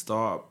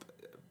 Stop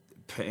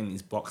putting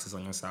these boxes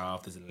on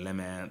yourself. There's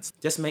limits.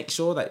 Just make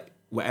sure that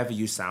whatever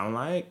you sound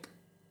like,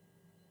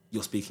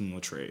 you're speaking your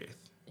truth.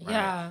 Right?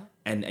 Yeah.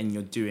 And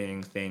you're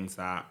doing things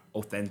that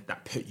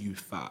put you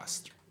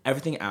first.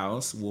 Everything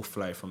else will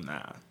flow from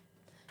there.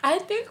 I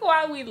think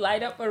why we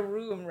light up a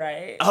room,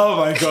 right? Oh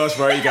my gosh,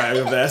 where are you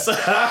going with this?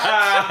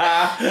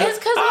 It's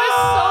because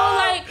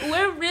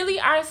we're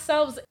really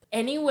ourselves.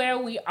 Anywhere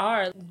we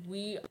are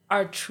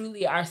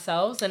truly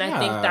ourselves. And I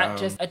think that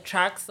just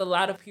attracts a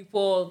lot of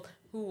people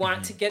who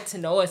want to get to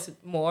know us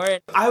more.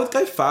 I would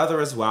go further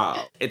as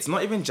well. It's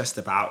not even just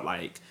about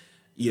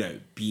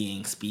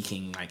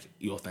speaking like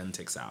your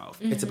authentic self.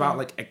 Mm-hmm. It's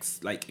about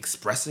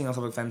expressing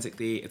yourself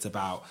authentically. It's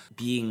about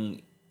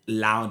being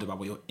loud about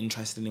what you're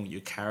interested in, what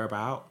you care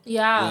about.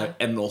 Yeah.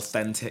 In an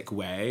authentic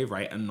way,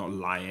 right? And not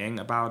lying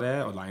about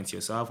it or lying to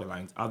yourself or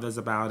lying to others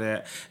about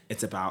it.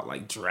 It's about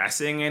like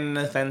dressing in an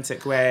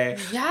authentic way.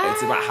 Yes.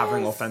 It's about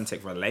having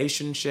authentic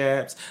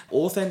relationships.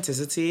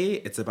 Authenticity,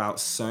 it's about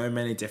so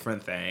many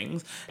different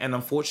things. And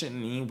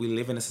unfortunately, we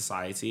live in a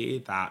society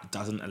that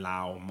doesn't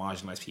allow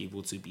marginalized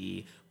people to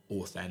be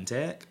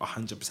authentic,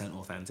 100%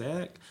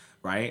 authentic.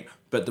 Right?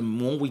 But the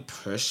more we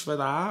push for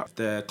that,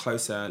 the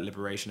closer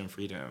liberation and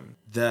freedom.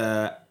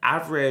 The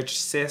average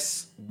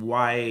cis,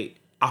 white,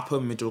 upper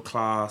middle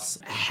class,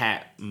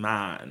 het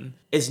man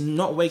is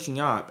not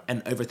waking up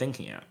and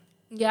overthinking it.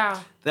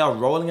 Yeah. They are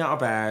rolling out of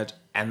bed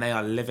and they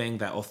are living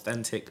their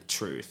authentic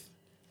truth.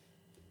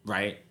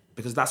 Right?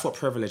 Because that's what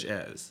privilege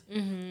is.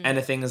 Mm-hmm. And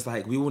the thing is,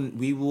 like, we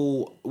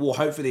will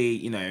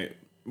hopefully,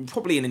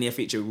 probably in the near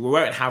future, we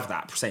won't have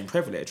that same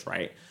privilege,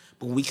 right?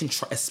 But we can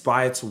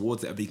aspire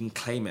towards it, and we can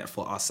claim it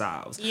for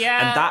ourselves.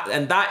 Yeah.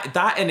 And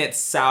that in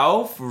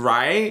itself,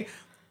 right,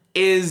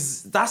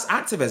 that's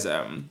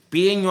activism.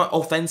 Being your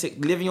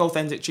authentic, living your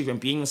authentic truth and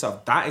being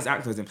yourself, that is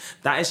activism.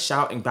 That is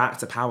shouting back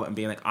to power and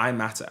being like, I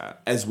matter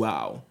as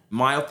well.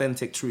 My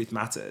authentic truth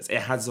matters.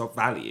 It has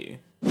value.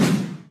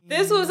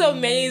 This was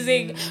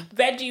amazing.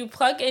 Benjy,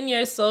 plug in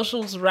your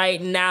socials right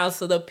now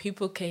so that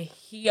people can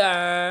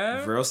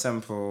hear. Real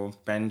simple.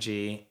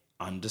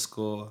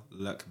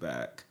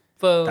 Benjy_lookback.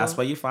 Boom. That's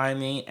where you find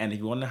me. And if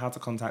you want to know how to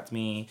contact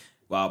me,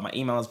 well, my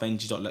email is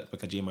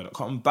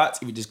benjy.lookback@gmail.com. But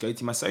if you just go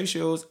to my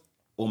socials,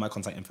 all my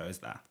contact info is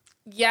there.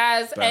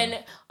 Yes, Boom.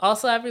 and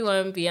also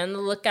everyone be on the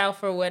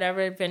lookout for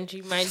whatever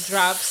Benjy might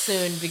drop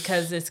soon,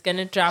 because it's going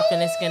to drop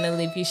and it's going to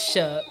leave you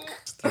shook.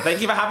 Thank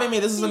you for having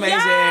me. This is amazing.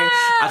 Yeah.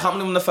 I can't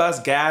believe I'm the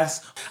first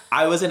guest.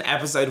 I was in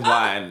episode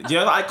 1. Do you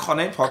know the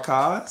iconic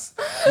podcast?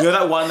 You know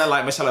that one that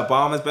like Michelle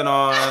Obama's been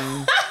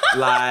on?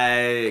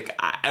 Like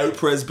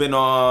Oprah's been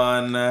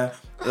on?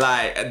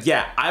 Like,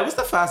 yeah, I was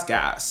the first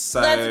guest.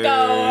 So let's go.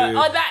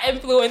 All that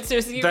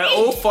influencers. They're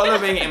all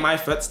following in my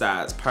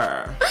footsteps.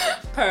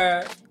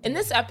 In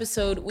this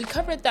episode, we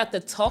covered that the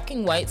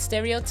talking white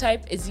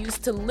stereotype is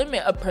used to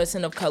limit a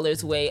person of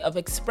color's way of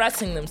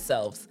expressing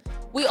themselves.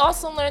 We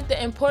also learned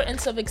the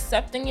importance of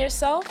accepting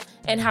yourself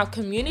and how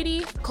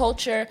community,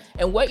 culture,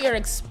 and what you're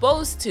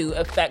exposed to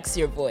affects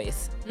your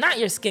voice, not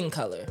your skin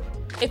color.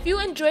 If you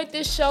enjoyed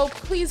this show,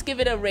 please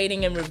give it a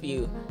rating and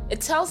review. It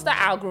tells the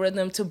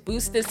algorithm to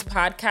boost this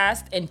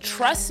podcast, and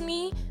trust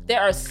me,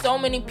 there are so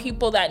many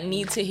people that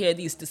need to hear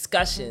these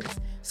discussions.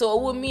 So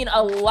it would mean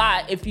a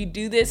lot if you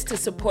do this to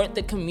support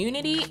the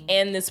community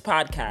and this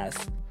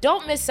podcast.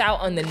 Don't miss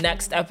out on the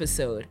next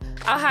episode.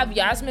 I'll have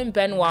Yasmin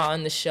Benoit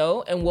on the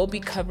show, and we'll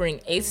be covering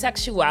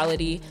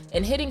asexuality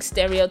and hitting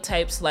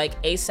stereotypes like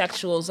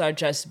asexuals are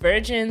just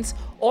virgins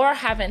or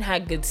haven't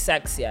had good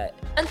sex yet.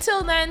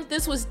 Until then,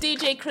 this was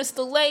DJ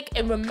Crystal Lake,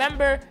 and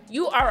remember,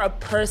 you are a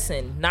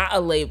person, not a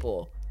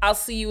label. I'll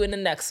see you in the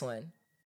next one.